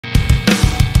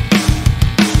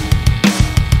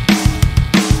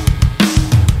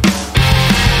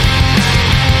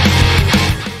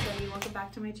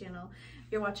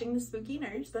You're watching The Spooky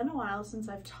Nurse. It's been a while since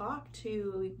I've talked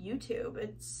to YouTube.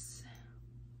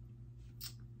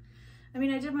 I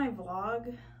mean, I did my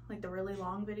vlog, like the really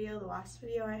long video. The last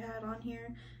video I had on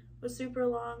here was super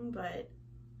long, but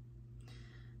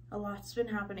a lot's been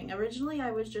happening. Originally,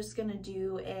 I was just gonna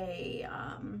do a,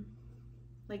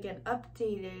 like an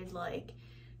updated, like,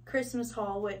 Christmas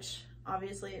haul, which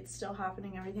obviously it's still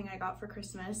happening, everything I got for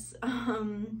Christmas.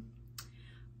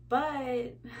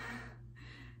 But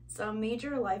some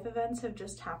major life events have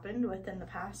just happened within the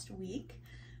past week.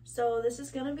 So this is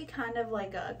gonna be kind of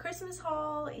like a Christmas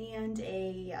haul and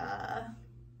a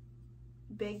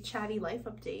big chatty life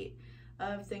update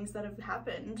of things that have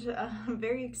happened.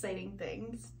 Very exciting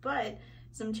things, but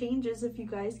some changes. If you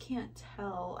guys can't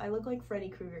tell, I look like Freddy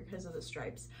Krueger because of the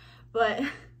stripes, but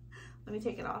let me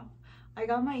take it off. I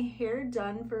got my hair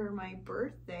done for my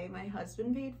birthday. My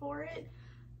husband paid for it.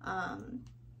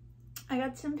 I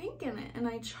got some pink in it and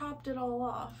I chopped it all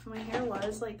off. My hair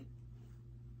was like,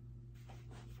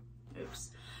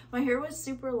 oops. My hair was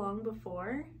super long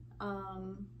before.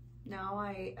 Now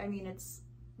I mean, it's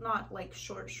not like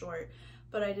short,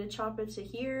 but I did chop it to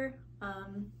here.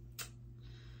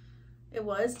 It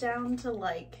was down to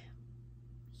like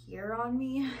here on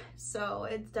me, so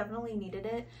it's definitely needed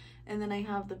it. And then I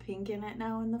have the pink in it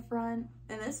now in the front.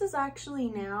 And this is actually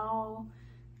now,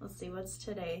 let's see, what's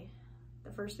today? The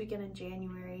first weekend in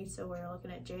January, so we're looking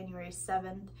at January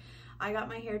 7th. I got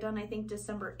my hair done, I think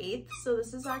December 8th, so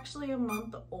this is actually a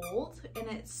month old, and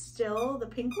it's still, the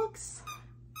pink looks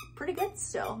pretty good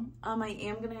still. I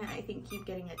am gonna, I think, keep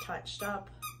getting it touched up,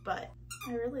 but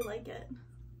I really like it.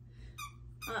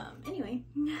 Anyway,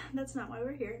 that's not why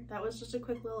we're here. That was just a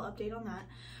quick little update on that.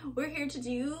 We're here to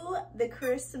do the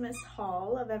Christmas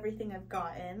haul of everything I've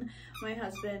gotten. My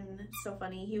husband, so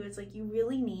funny, he was like, you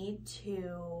really need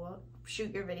to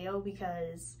shoot your video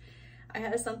because I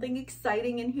have something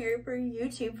exciting in here for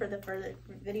YouTube for the further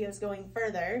videos going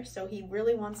further. So he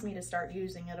really wants me to start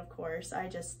using it, of course. I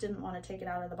just didn't want to take it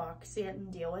out of the box yet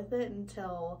and deal with it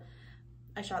until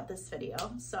I shot this video.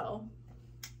 So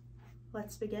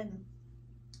let's begin.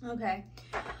 Okay,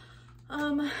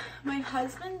 my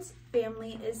husband's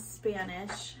family is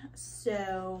Spanish,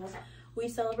 so we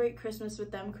celebrate Christmas with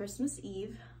them Christmas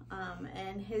Eve,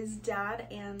 and his dad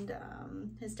and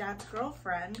his dad's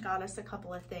girlfriend got us a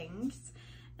couple of things,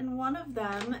 and one of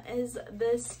them is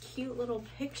this cute little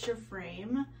picture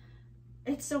frame.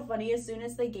 It's so funny, as soon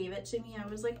as they gave it to me, I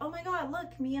was like, oh my god,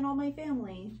 look, me and all my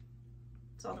family.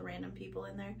 It's all the random people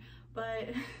in there, but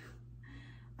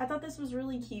I thought this was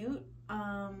really cute.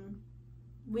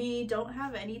 We don't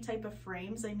have any type of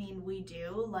frames. I mean, we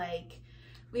do, like,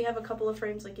 we have a couple of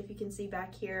frames, like if you can see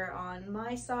back here on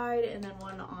my side and then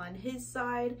one on his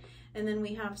side. And then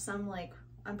we have some, like,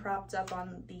 I'm propped up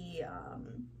on the,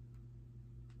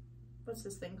 what's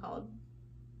this thing called?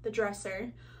 The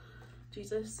dresser.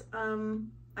 Jesus.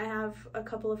 I have a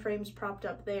couple of frames propped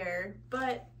up there,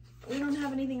 but we don't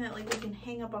have anything that, like, we can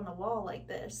hang up on the wall like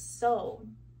this. So,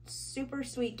 super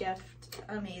sweet gift.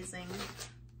 Amazing.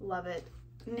 Love it.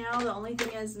 Now the only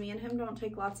thing is, me and him don't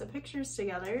take lots of pictures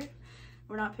together.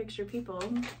 We're not picture people.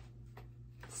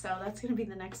 So that's gonna be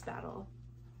the next battle.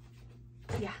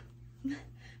 Yeah.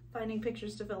 Finding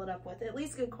pictures to fill it up with, at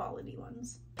least good quality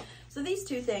ones. So these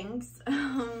two things,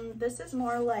 this is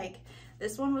more like,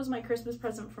 this one was my Christmas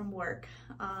present from work.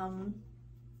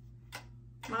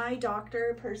 My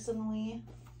doctor personally,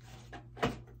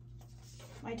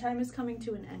 my time is coming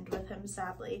to an end with him,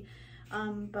 sadly.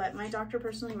 But my doctor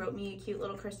personally wrote me a cute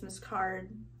little Christmas card.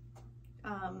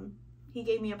 He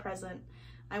gave me a present.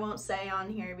 I won't say on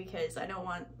here because I don't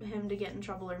want him to get in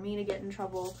trouble or me to get in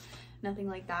trouble, nothing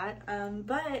like that.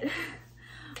 But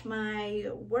my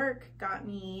work got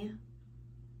me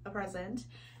a present,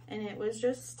 and it was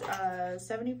just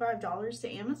 $75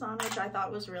 to Amazon, which I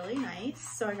thought was really nice.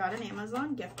 So I got an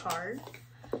Amazon gift card.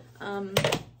 And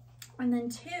then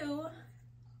two,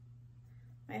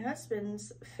 my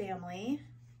husband's family,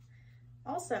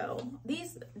 also,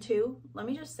 these two, let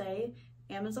me just say,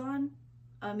 Amazon,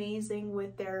 amazing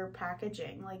with their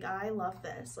packaging. Like, I love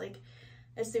this. Like,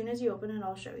 as soon as you open it,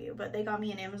 I'll show you, but they got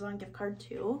me an Amazon gift card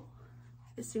too.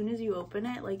 As soon as you open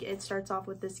it, like, it starts off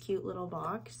with this cute little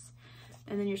box,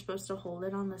 and then you're supposed to hold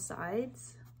it on the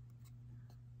sides.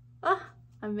 Ah,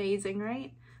 amazing,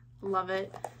 right? Love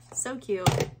it. So cute,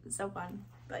 so fun.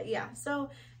 But yeah, so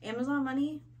Amazon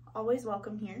money, always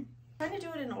welcome here. I'm trying to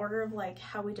do it in order of, like,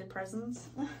 how we did presents.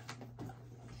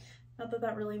 Not that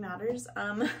that really matters.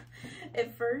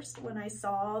 At first, when I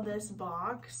saw this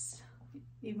box,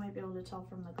 you might be able to tell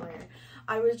from the glare,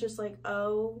 I was just like,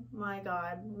 oh my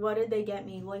god, what did they get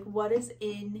me? Like, what is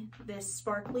in this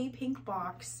sparkly pink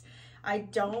box? I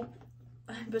don't,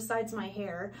 besides my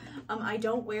hair, I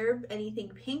don't wear anything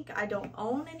pink. I don't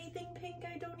own anything pink,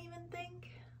 I don't even think.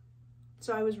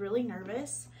 So I was really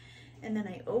nervous. And then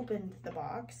I opened the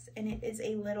box and it is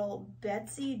a little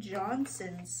Betsy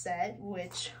Johnson set,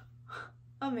 which,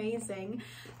 amazing.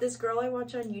 This girl I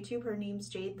watch on YouTube, her name's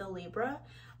Jade the Libra.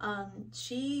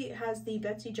 She has the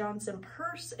Betsy Johnson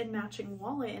purse and matching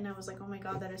wallet, and I was like, oh my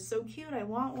god, that is so cute, I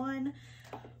want one.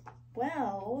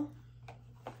 Well,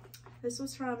 this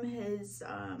was from his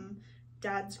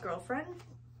dad's girlfriend.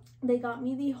 They got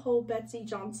me the whole Betsy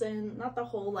Johnson, not the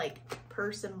whole like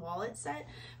purse and wallet set,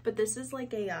 but this is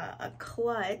like a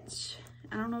clutch.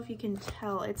 I don't know if you can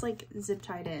tell, it's like zip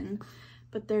tied in,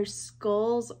 but there's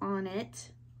skulls on it.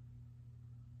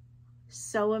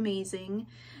 So amazing.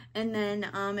 And then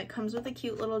it comes with a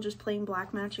cute little just plain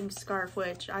black matching scarf,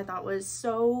 which I thought was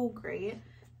so great.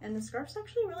 And the scarf's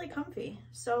actually really comfy,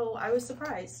 so I was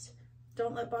surprised.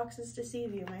 Don't let boxes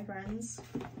deceive you, my friends.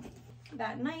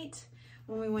 That night,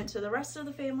 when we went to the rest of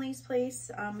the family's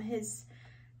place, his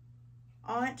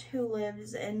aunt who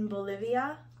lives in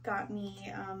Bolivia got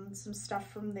me some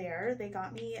stuff from there. They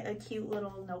got me a cute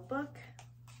little notebook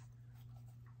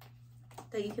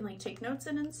that you can like take notes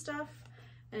in and stuff.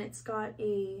 And it's got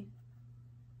a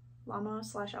llama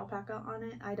 / alpaca on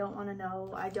it. I don't want to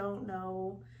know. I don't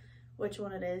know which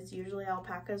one it is. Usually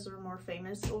alpacas are more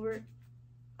famous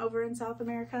over in South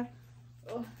America.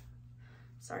 Oh,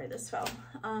 sorry, this fell.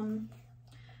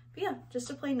 But yeah, just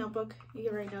a plain notebook. You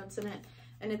can write notes in it.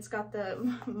 And it's got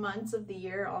the months of the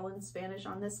year all in Spanish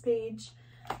on this page,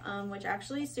 which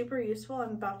actually is super useful.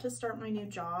 I'm about to start my new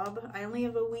job. I only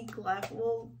have a week left.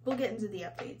 We'll get into the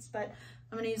updates, but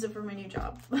I'm gonna use it for my new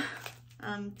job.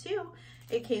 Two,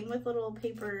 it came with little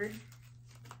paper,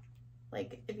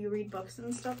 like if you read books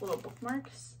and stuff, little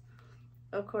bookmarks.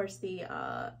 Of course, the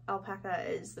alpaca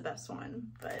is the best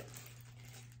one, but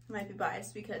I might be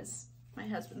biased because my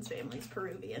husband's family's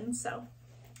Peruvian, so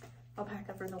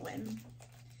alpaca for the win.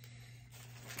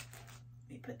 Let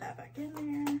me put that back in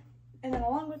there. And then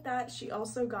along with that, she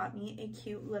also got me a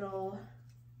cute little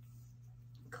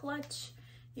clutch.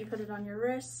 You put it on your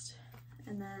wrist,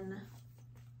 and then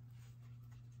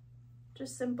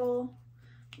just simple,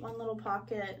 one little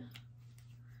pocket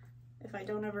if I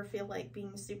don't ever feel like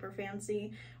being super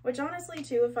fancy, which honestly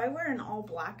too, if I wear an all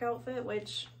black outfit,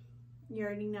 which you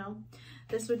already know,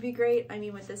 this would be great. I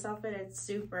mean, with this outfit, it's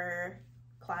super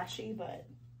clashy, but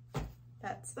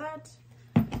that's that.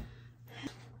 What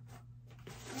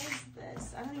is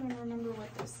this? I don't even remember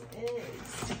what this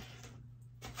is.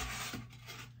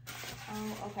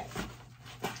 Oh, okay.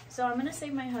 So I'm gonna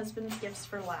save my husband's gifts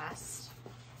for last.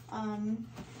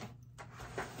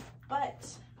 But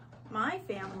my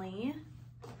family,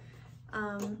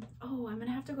 oh, I'm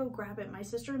gonna have to go grab it. My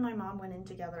sister and my mom went in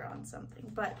together on something,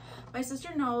 but my sister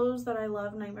knows that I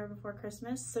love Nightmare Before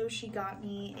Christmas, so she got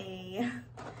me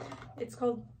it's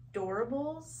called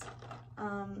Doorables.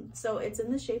 So it's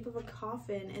in the shape of a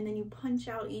coffin, and then you punch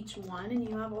out each one and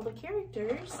you have all the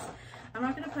characters. I'm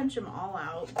not gonna punch them all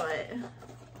out, but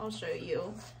I'll show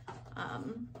you.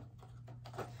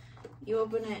 You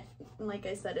open it, and like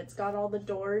I said, it's got all the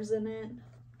doors in it.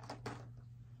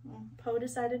 Well, Poe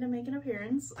decided to make an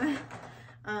appearance.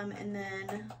 And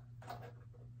then,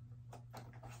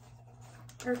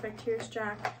 perfect, here's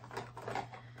Jack.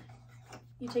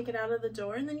 You take it out of the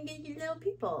door, and then you get your little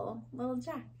people, little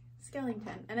Jack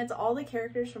Skellington. And it's all the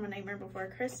characters from A Nightmare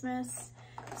Before Christmas.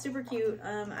 Super cute.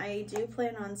 I do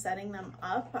plan on setting them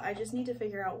up. I just need to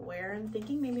figure out where. I'm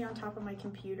thinking maybe on top of my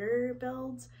computer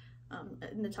builds,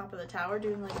 in the top of the tower,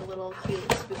 doing like a little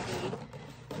cute spooky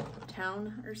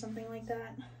town or something like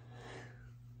that.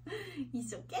 He's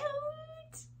so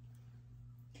cute.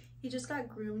 He just got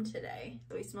groomed today,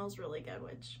 so he smells really good,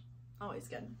 which always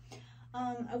good.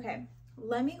 Okay,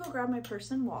 let me go grab my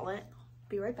purse and wallet.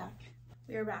 Be right back.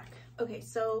 We are back. Okay,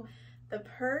 so the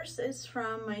purse is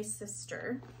from my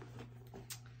sister.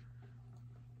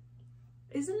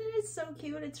 Isn't it so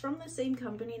cute? It's from the same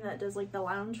company that does like the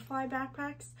Loungefly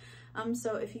backpacks.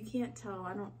 So if you can't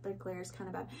tell, the glare is kind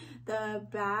of bad. The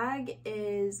bag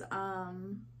is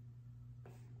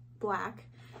black,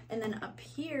 and then up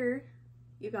here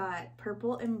you got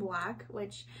purple and black,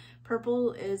 which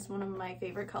purple is one of my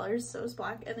favorite colors, so is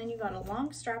black. And then you got a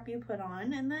long strap you put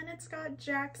on, and then it's got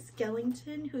Jack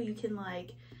Skellington, who you can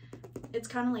like, it's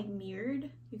kind of like mirrored,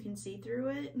 you can see through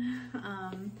it.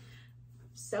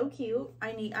 So cute.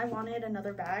 I wanted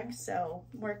another bag, so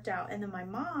worked out. And then my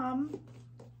mom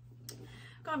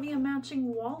got me a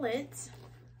matching wallet,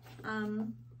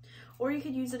 or you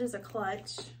could use it as a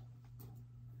clutch,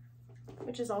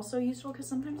 which is also useful because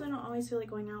sometimes I don't always feel like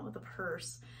going out with a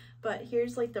purse. But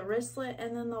here's like the wristlet,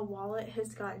 and then the wallet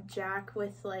has got Jack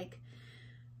with like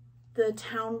the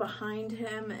town behind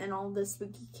him and all the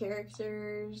spooky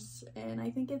characters, and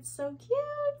I think it's so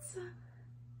cute.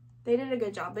 They did a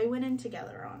good job. They went in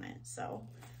together on it, so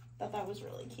I thought that was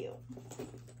really cute.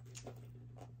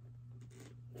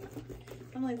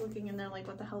 I'm like looking in there like,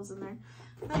 what the hell's in there?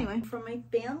 Anyway, from my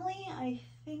family, I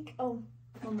think, oh,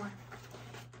 one more.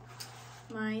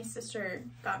 My sister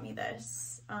got me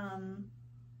this.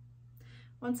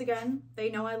 Once again, they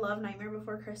know I love Nightmare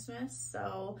Before Christmas,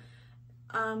 so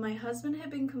my husband had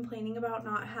been complaining about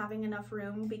not having enough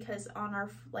room because on our,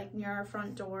 like near our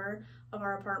front door of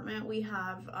our apartment, we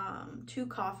have 2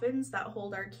 coffins that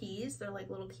hold our keys. They're like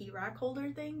little key rack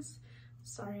holder things.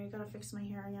 Sorry, I gotta fix my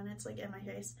hair again. It's like in my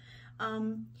face.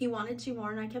 He wanted 2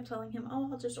 more, and I kept telling him, oh,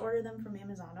 I'll just order them from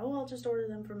Amazon. Oh, I'll just order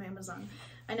them from Amazon.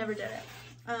 I never did it.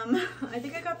 I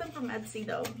think I got them from Etsy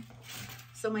though.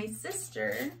 So my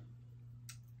sister,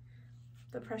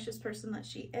 the precious person that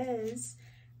she is,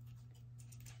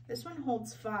 this one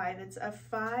holds 5. It's a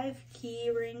 5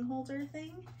 key ring holder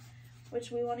thing,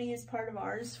 which we want to use part of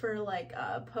ours for like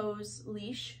a Poe's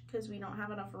leash because we don't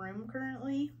have enough room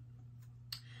currently.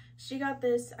 She got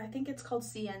this, I think it's called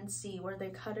CNC, where they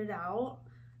cut it out.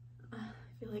 I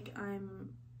feel like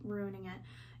I'm ruining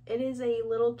it. It is a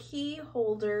little key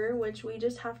holder, which we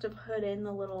just have to put in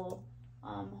the little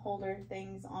holder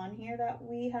things on here that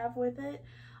we have with it.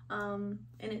 And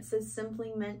it says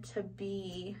simply meant to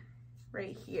be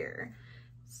right here.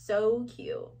 So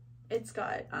cute. It's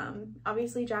got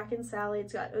obviously Jack and Sally,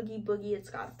 it's got Oogie Boogie, it's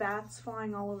got bats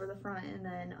flying all over the front, and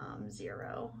then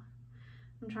Zero.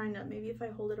 I'm trying to, maybe if I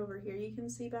hold it over here you can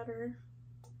see better.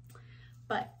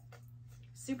 But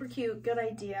super cute, good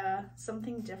idea,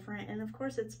 something different, and of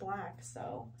course it's black,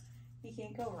 so you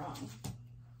can't go wrong.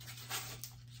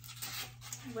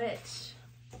 Which,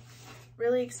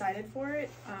 really excited for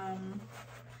it.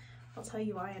 I'll tell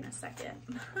you why in a second.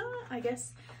 I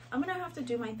guess I'm gonna have to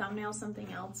do my thumbnail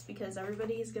something else because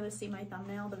everybody is gonna see my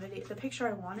thumbnail, the picture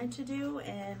I wanted to do,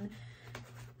 and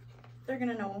they're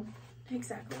gonna know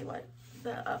exactly what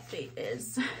the update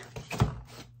is.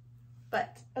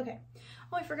 But okay.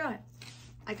 Oh, I forgot.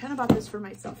 I kind of bought this for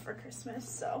myself for Christmas,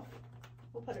 so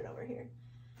we'll put it over here.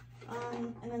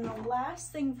 And then the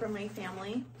last thing from my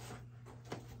family.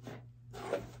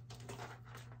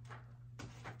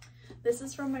 This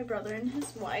is from my brother and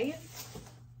his wife.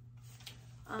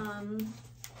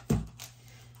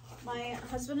 My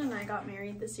husband and I got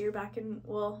married this year back in,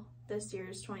 well, this year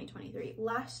is 2023.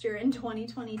 Last year in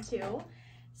 2022.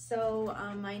 So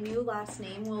my new last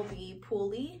name will be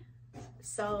Pooley.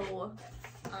 So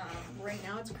right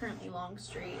now it's currently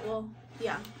Longstreet. Well,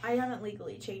 yeah, I haven't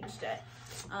legally changed it.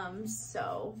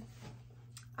 So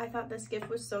I thought this gift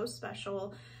was so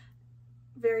special.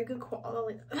 Very good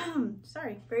quality.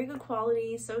 Sorry, very good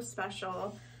quality, so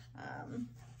special.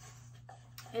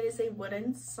 It is a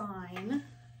wooden sign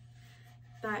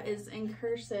that is in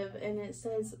cursive, and it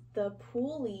says the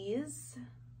Pooleys.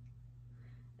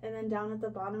 And then down at the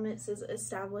bottom it says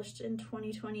established in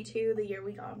 2022, the year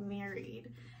we got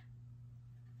married.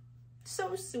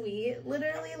 So sweet.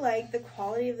 Literally, like, the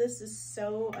quality of this is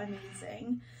so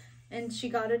amazing. And she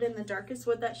got it in the darkest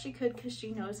wood that she could because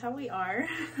she knows how we are.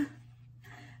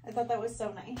 I thought that was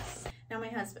so nice. Now my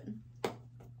husband.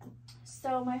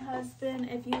 So my husband,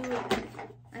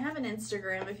 I have an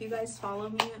Instagram, if you guys follow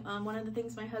me, one of the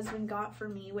things my husband got for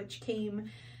me, which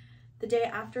came the day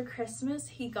after Christmas,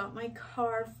 he got my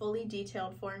car fully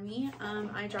detailed for me.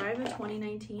 I drive a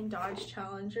 2019 Dodge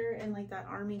Challenger in like that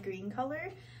army green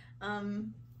color.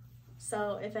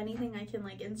 So if anything, I can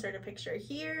like insert a picture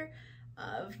here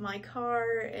of my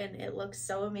car, and it looks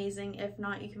so amazing. If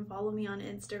not, you can follow me on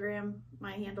Instagram.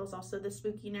 My handle is also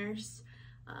TheSpookyNurse.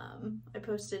 I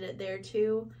posted it there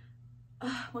too.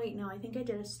 Wait, no, I think I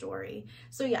did a story.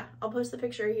 So yeah, I'll post the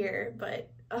picture here, but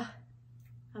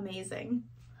amazing.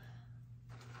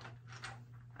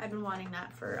 I've been wanting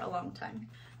that for a long time.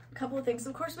 A couple of things.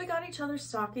 Of course, we got each other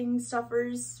stocking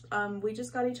stuffers. We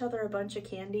just got each other a bunch of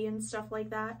candy and stuff like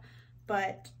that.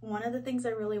 But one of the things I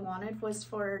really wanted was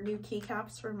for new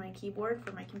keycaps for my keyboard,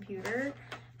 for my computer.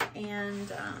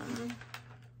 And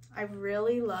I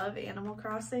really love Animal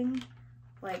Crossing,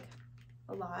 like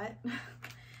a lot.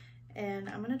 And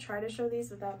I'm gonna try to show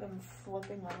these without them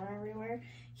flipping over everywhere.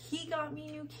 He got me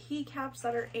new keycaps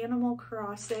that are Animal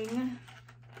Crossing.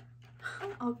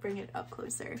 I'll bring it up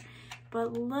closer.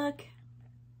 But look,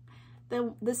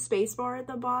 the space bar at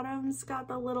the bottom's got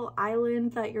the little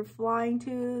island that you're flying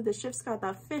to. The ship's got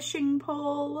the fishing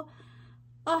pole.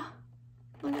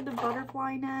 Look at the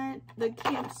butterfly net, the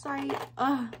campsite.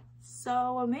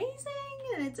 so amazing.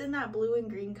 And it's in that blue and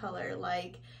green color,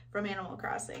 like from Animal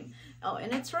Crossing. Oh,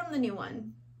 and it's from the new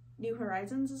one. New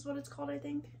Horizons is what it's called, I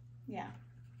think. Yeah.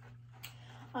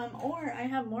 Or I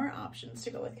have more options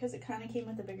to go with because it kind of came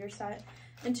with a bigger set.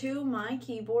 And two, my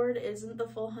keyboard isn't the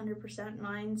full 100%.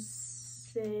 Mine's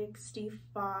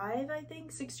 65, I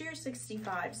think, 60 or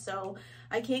 65. So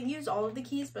I can't use all of the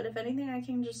keys, but if anything, I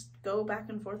can just go back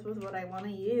and forth with what I want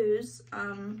to use.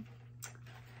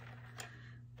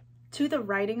 Two, the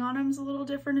writing on them is a little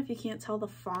different if you can't tell the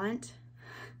font.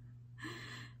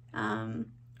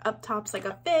 Up top's like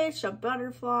a fish, a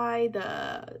butterfly,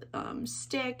 the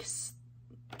sticks,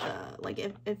 like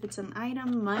if it's an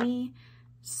item, money.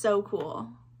 So cool.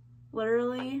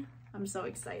 Literally, I'm so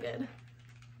excited.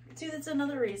 Too, that's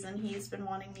another reason he's been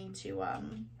wanting me to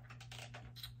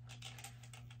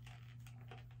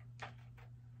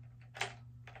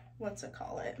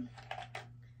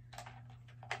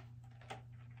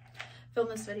film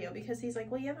this video, because he's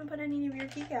like, well, you haven't put any of your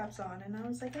keycaps on. And I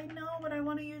was like, I know, but I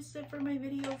want to use it for my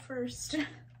video first.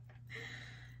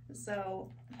 So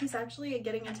he's actually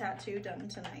getting a tattoo done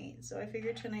tonight. So I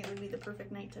figured tonight would be the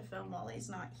perfect night to film while he's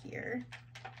not here.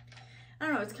 I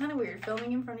don't know, it's kind of weird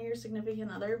filming in front of your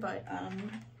significant other, but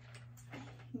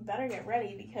you better get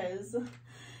ready because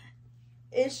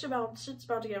shit's about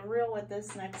to get real with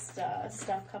this next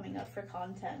stuff coming up for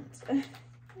content.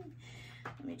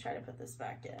 Let me try to put this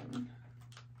back in.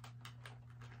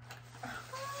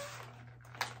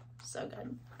 So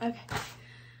good. Okay.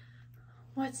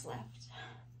 What's left?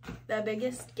 The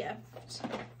biggest gift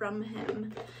from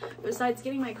him, besides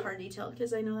getting my car detailed,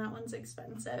 because I know that one's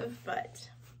expensive, but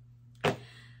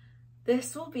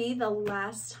this will be the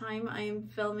last time I am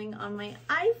filming on my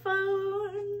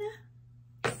iPhone.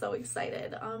 So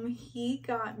excited. He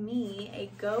got me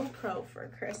a GoPro for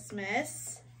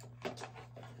Christmas.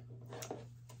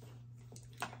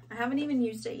 I haven't even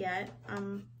used it yet.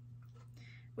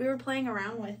 We were playing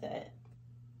around with it,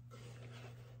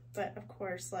 but of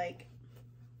course, like,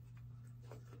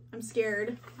 I'm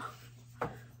scared.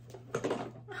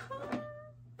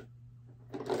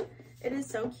 It is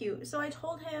so cute. So I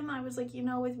told him, I was like, you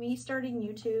know, with me starting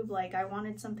YouTube, like, I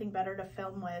wanted something better to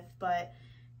film with, but,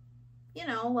 you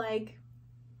know, like,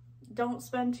 don't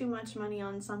spend too much money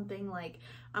on something. Like,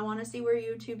 I want to see where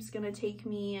YouTube's gonna take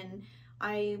me, and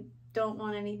I don't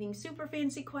want anything super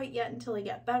fancy quite yet until I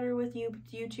get better with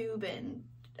YouTube and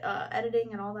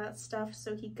editing and all that stuff.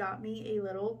 So he got me a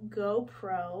little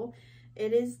GoPro.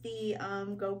 It is the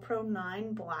GoPro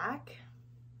 9 Black.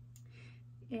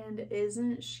 And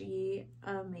isn't she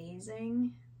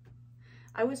amazing?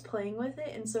 I was playing with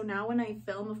it, and so now when I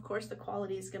film, of course the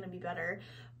quality is going to be better,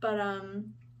 but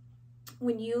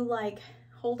when you like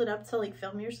hold it up to like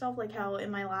film yourself, like how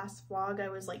in my last vlog I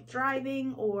was like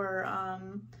driving, or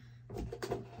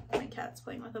my cat's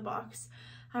playing with a box,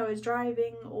 I was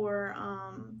driving or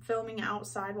filming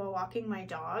outside while walking my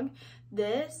dog,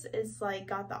 this is like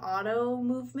got the auto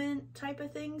movement type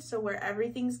of thing, so where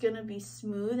everything's gonna be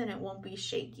smooth and it won't be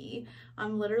shaky.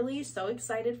 I'm literally so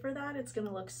excited for that. It's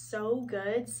gonna look so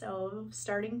good. So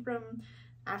starting from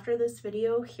after this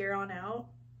video here on out,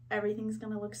 everything's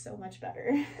gonna look so much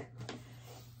better.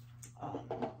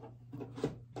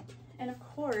 And of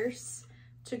course,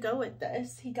 to go with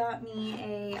this, he got me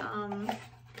a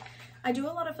I do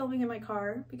a lot of filming in my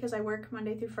car because I work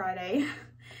Monday through Friday.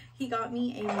 He got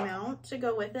me a mount to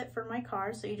go with it for my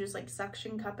car, so you just like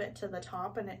suction cup it to the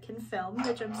top and it can film,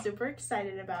 which I'm super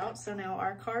excited about. So now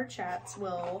our car chats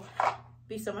will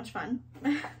be so much fun.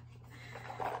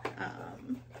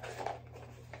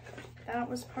 That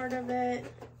was part of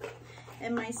it.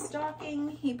 In my stocking,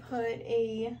 he put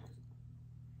a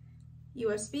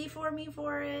USB for me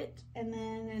for it, and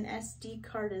then an SD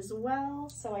card as well,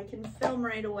 so I can film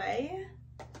right away.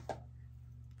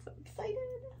 So excited.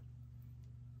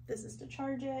 This is to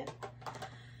charge it.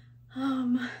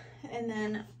 And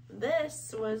then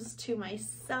this was to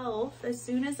myself. As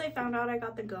soon as I found out I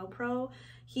got the GoPro,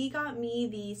 he got me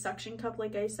the suction cup,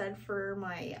 like I said, for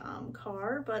my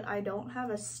car, but I don't have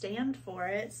a stand for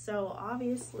it, so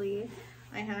obviously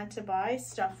I had to buy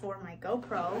stuff for my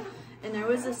GoPro, and there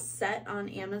was a set on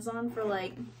Amazon for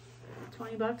like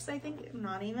 20 bucks, I think,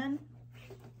 not even.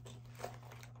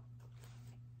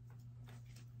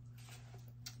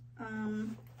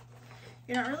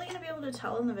 You're not really gonna be able to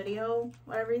tell in the video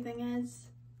what everything is,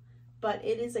 but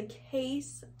it is a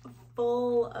case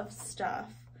full of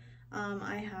stuff.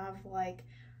 I have like,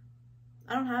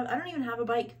 I don't even have a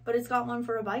bike, but it's got one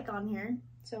for a bike on here.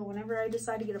 So whenever I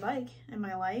decide to get a bike in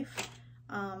my life,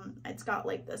 It's got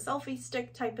like the selfie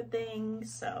stick type of thing,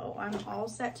 so I'm all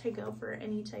set to go for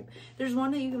any type. There's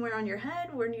one that you can wear on your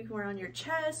head, one you can wear on your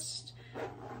chest.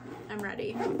 I'm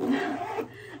ready.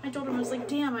 I told him, I was like,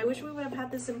 damn, I wish we would have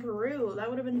had this in Peru. That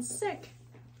would have been sick.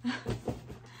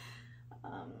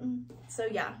 So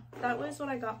yeah, that was what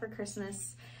I got for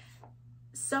Christmas.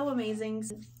 So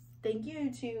amazing. Thank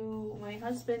you to my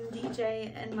husband,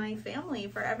 DJ, and my family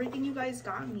for everything you guys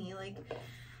got me. Like,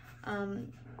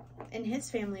 and his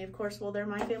family, of course. Well, they're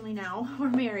my family now. We're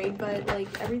married, but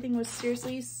like everything was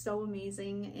seriously so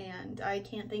amazing, and I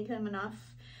can't thank him enough.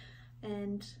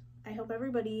 And I hope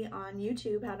everybody on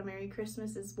YouTube had a Merry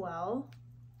Christmas as well.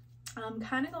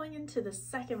 Kind of going into the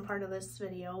second part of this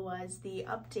video was the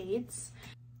updates.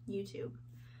 YouTube.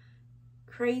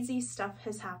 Crazy stuff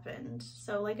has happened.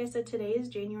 So like I said, today is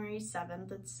January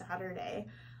 7th. It's Saturday.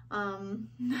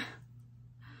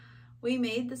 We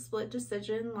made the split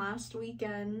decision last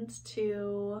weekend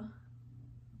to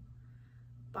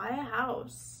buy a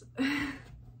house.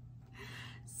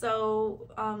 So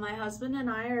my husband and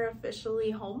I are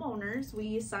officially homeowners.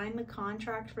 We signed the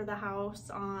contract for the house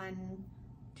on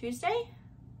Tuesday?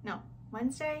 No,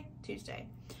 Wednesday? Tuesday.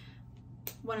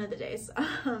 One of the days.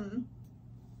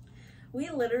 We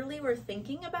literally were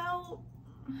thinking about,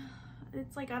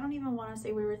 it's like, I don't even want to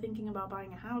say we were thinking about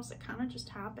buying a house. It kind of just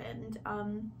happened.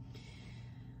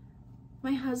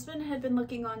 My husband had been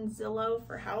looking on Zillow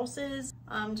for houses,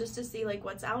 just to see like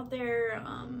what's out there.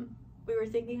 We were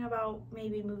thinking about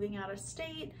maybe moving out of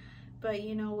state, but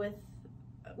you know,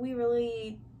 we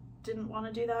really didn't want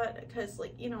to do that because,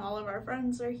 like, you know, all of our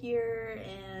friends are here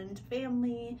and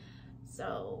family,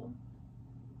 so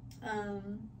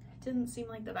it didn't seem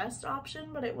like the best option,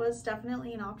 but it was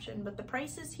definitely an option. But the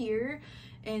prices here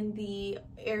in the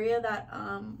area that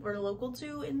we're local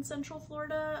to in Central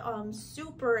Florida,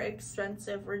 super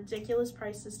expensive, ridiculous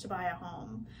prices to buy a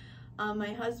home.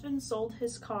 My husband sold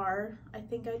his car. I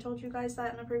think I told you guys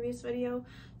that in a previous video.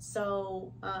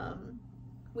 So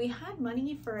we had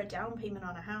money for a down payment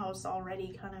on a house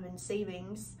already kind of in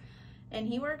savings, and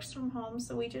he works from home,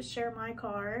 so we just share my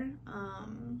car.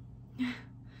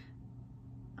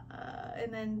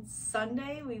 And then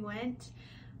Sunday we went.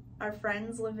 Our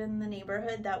friends live in the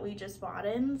neighborhood that we just bought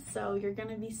in, so you're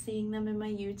gonna be seeing them in my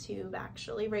YouTube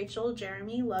actually. Rachel,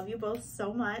 Jeremy, love you both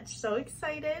so much. So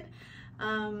excited.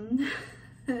 They're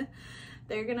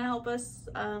gonna help us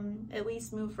at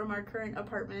least move from our current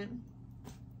apartment.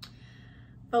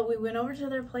 But we went over to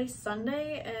their place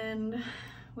Sunday and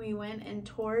we went and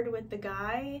toured with the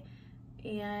guy,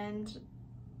 and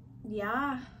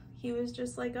yeah, he was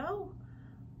just like, oh,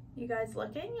 you guys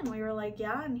looking? And we were like,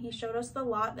 yeah. And he showed us the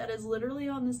lot that is literally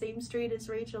on the same street as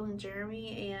Rachel and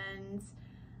Jeremy, and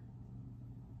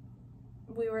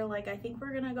we were like, I think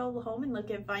we're gonna go home and look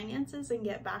at finances and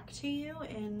get back to you.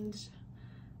 And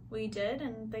we did,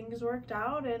 and things worked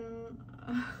out, and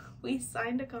we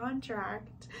signed a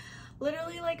contract.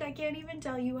 Literally, like, I can't even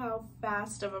tell you how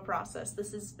fast of a process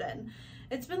this has been.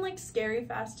 It's been like scary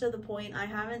fast to the point I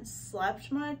haven't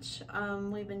slept much.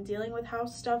 We've been dealing with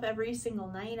house stuff every single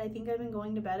night. I think I've been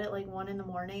going to bed at like 1 in the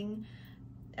morning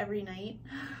every night.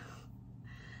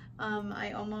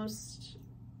 I almost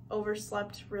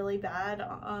overslept really bad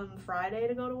Friday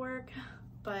to go to work,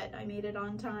 but I made it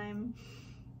on time.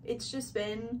 It's just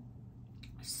been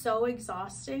so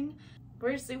exhausting.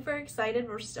 We're super excited.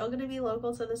 We're still going to be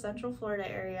local to the Central Florida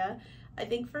area. I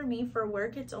think for me, for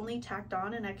work, it's only tacked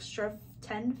on an extra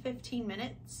 10-15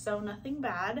 minutes, so nothing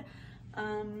bad.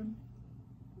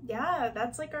 Yeah,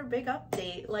 that's like our big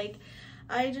update. Like,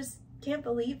 I just can't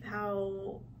believe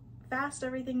how fast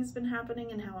everything's been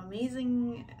happening and how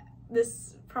amazing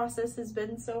this process has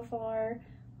been so far.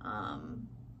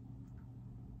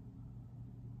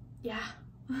 Yeah.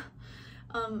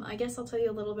 I guess I'll tell you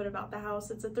a little bit about the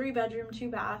house. It's a 3-bedroom,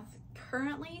 2-bath,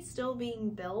 currently still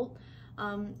being built.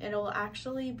 It'll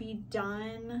actually be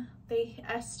done, they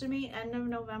estimate end of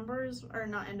November, or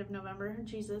not end of November,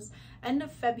 Jesus, end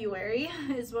of February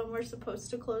is when we're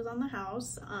supposed to close on the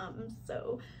house.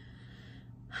 So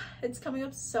it's coming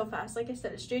up so fast. Like I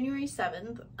said, it's January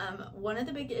 7th. One of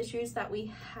the big issues that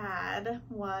we had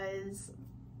was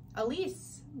a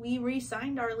lease. We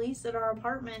re-signed our lease at our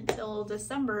apartment till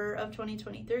December of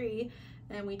 2023,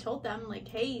 and we told them, like,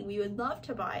 hey, we would love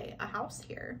to buy a house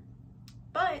here,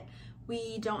 but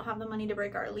we don't have the money to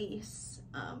break our lease.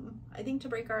 I think to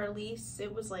break our lease,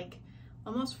 it was like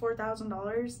almost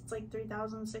 $4,000. It's like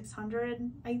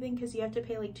 $3,600, I think, because you have to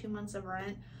pay like 2 months of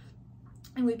rent,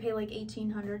 and we pay like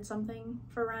 $1,800 something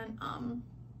for rent.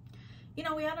 You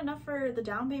know, we had enough for the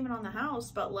down payment on the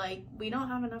house, but like we don't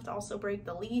have enough to also break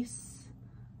the lease.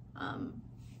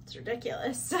 It's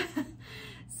ridiculous.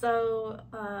 So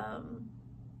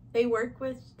they work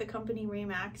with the company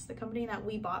Remax. The company that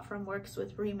we bought from works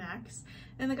with Remax.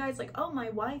 And the guy's like, oh, my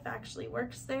wife actually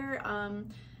works there.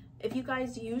 If you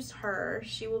guys use her,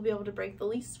 she will be able to break the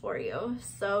lease for you.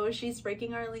 So she's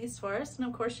breaking our lease for us. And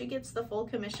of course she gets the full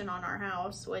commission on our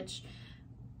house, which,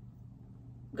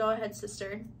 go ahead,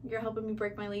 sister. You're helping me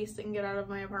break my lease and get out of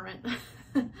my apartment.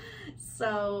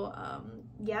 So,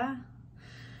 yeah.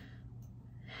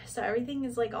 So everything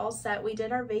is like all set. We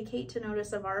did our vacate to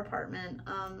notice of our apartment.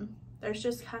 There's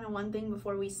just kind of one thing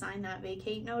before we sign that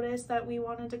vacate notice that we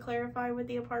wanted to clarify with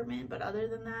the apartment, but other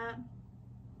than that,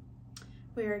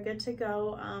 we are good to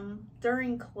go.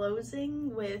 During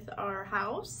closing with our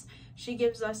house, she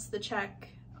gives us the check,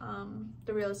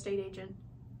 the real estate agent,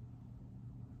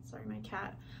 sorry, my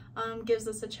cat, gives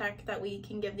us a check that we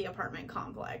can give the apartment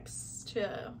complex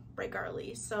to break our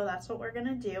lease. So that's what we're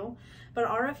gonna do. But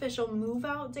our official move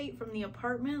out date from the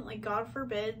apartment, like God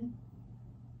forbid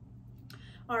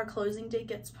our closing date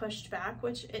gets pushed back,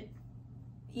 which it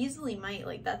easily might,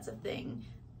 like that's a thing.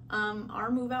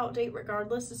 Our move out date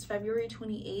regardless is February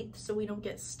 28th, so we don't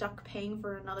get stuck paying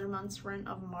for another month's rent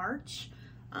of March.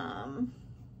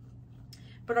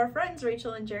 But our friends,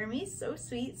 Rachel and Jeremy, so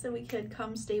sweet, so we could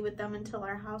come stay with them until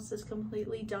our house is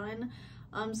completely done.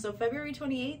 So February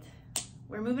 28th,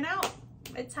 we're moving out.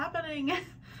 It's happening.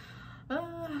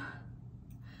 And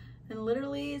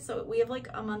literally, so we have like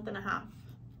a month and a half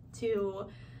to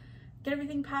get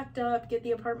everything packed up, get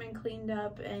the apartment cleaned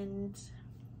up, and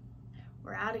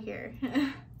we're out of here.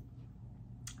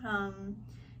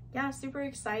 Yeah, super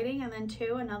exciting. And then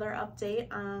too, another update.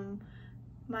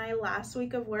 My last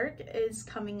week of work is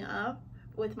coming up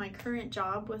with my current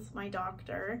job with my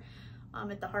doctor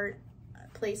at the heart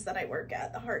place that I work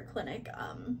at, the heart clinic.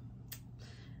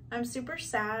 I'm super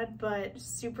sad, but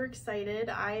super excited.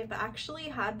 I've actually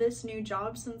had this new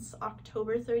job since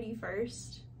October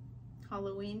 31st,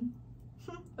 Halloween,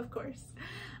 of course.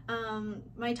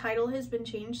 My title has been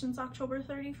changed since October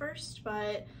 31st,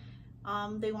 but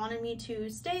they wanted me to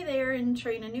stay there and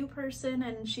train a new person,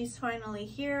 and she's finally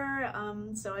here.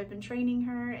 So I've been training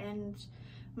her, and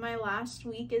my last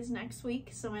week is next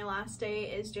week. So my last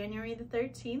day is January the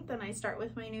 13th, and I start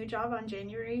with my new job on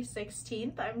January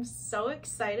 16th. I'm so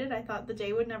excited. I thought the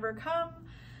day would never come.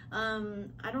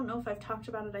 I don't know if I've talked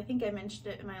about it. I think I mentioned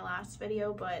it in my last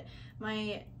video, but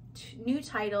my new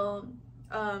title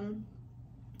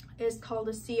is called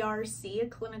a CRC, a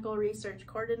clinical research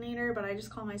coordinator, but I just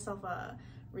call myself a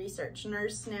research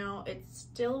nurse now. It's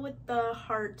still with the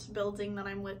heart building that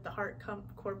I'm with, the heart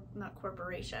not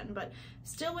corporation, but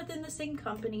still within the same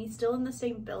company, still in the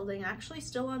same building, actually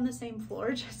still on the same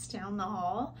floor, just down the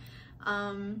hall.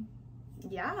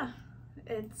 Yeah,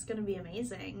 it's gonna be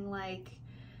amazing. Like,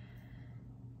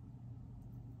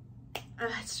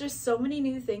 it's just so many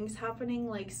new things happening.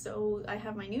 Like, so I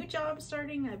have my new job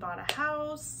starting, I bought a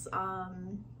house,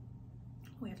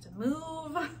 we have to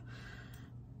move.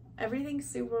 Everything's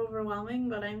super overwhelming,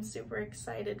 but I'm super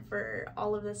excited for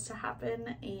all of this to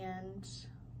happen and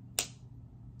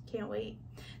can't wait.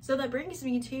 So that brings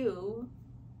me to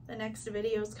the next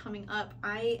videos coming up.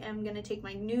 I am gonna take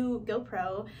my new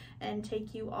GoPro and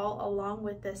take you all along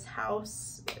with this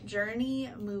house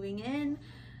journey, moving in,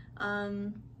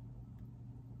 all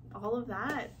of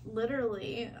that,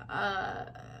 literally.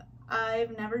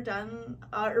 I've never done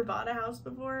or bought a house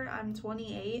before. I'm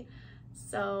 28,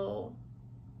 so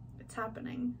it's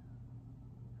happening.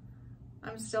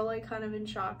 I'm still like kind of in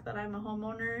shock that I'm a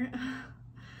homeowner.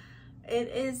 It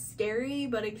is scary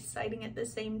but exciting at the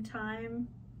same time,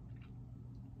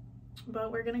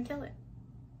 but we're gonna kill it.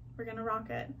 We're gonna rock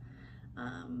it.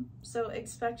 So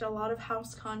expect a lot of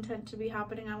house content to be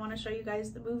happening. I want to show you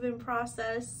guys the move-in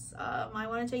process. I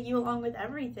want to take you along with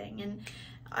everything, and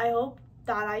I hope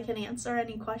that I can answer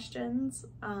any questions.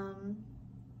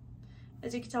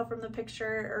 As you can tell from the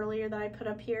picture earlier that I put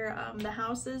up here, the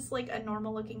house is like a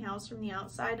normal looking house from the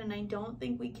outside, and I don't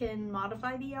think we can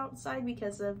modify the outside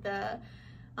because of the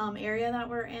area that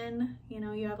we're in. You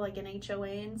know, you have like an HOA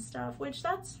and stuff, which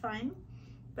that's fine.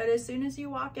 But as soon as you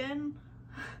walk in,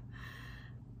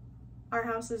 our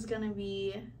house is gonna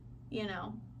be, you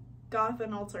know, goth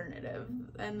and alternative.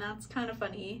 And that's kind of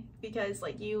funny because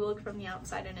like you look from the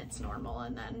outside and it's normal,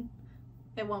 and then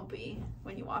it won't be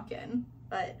when you walk in.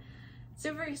 But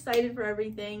super excited for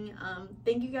everything.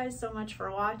 Thank you guys so much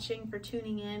for watching, for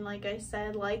tuning in. Like I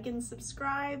said, like and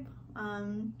subscribe.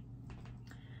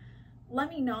 Let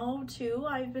me know too.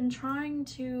 I've been trying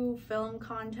to film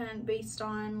content based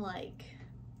on like,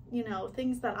 you know,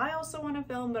 things that I also want to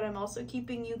film, but I'm also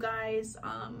keeping you guys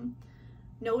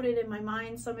noted in my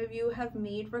mind, some of you have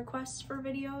made requests for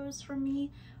videos from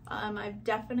me. I've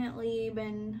definitely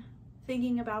been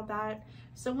thinking about that.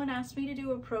 Someone asked me to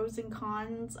do a pros and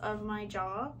cons of my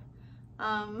job.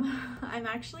 I'm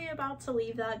actually about to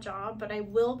leave that job, but I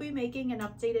will be making an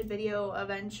updated video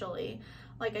eventually.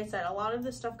 Like I said, a lot of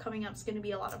the stuff coming up is going to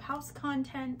be a lot of house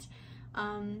content,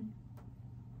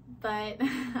 but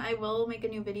I will make a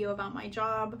new video about my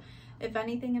job. If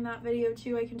anything, in that video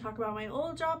too, I can talk about my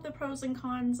old job, the pros and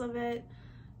cons of it.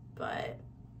 But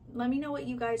let me know what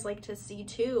you guys like to see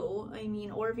too. I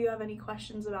mean, or if you have any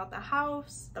questions about the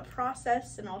house, the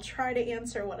process, and I'll try to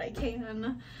answer what I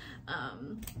can.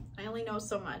 I only know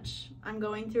so much. I'm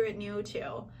going through it new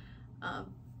too.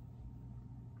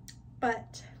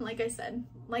 But like I said,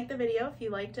 like the video if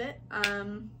you liked it.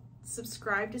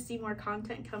 Subscribe to see more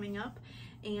content coming up,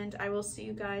 and I will see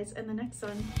you guys in the next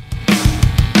one.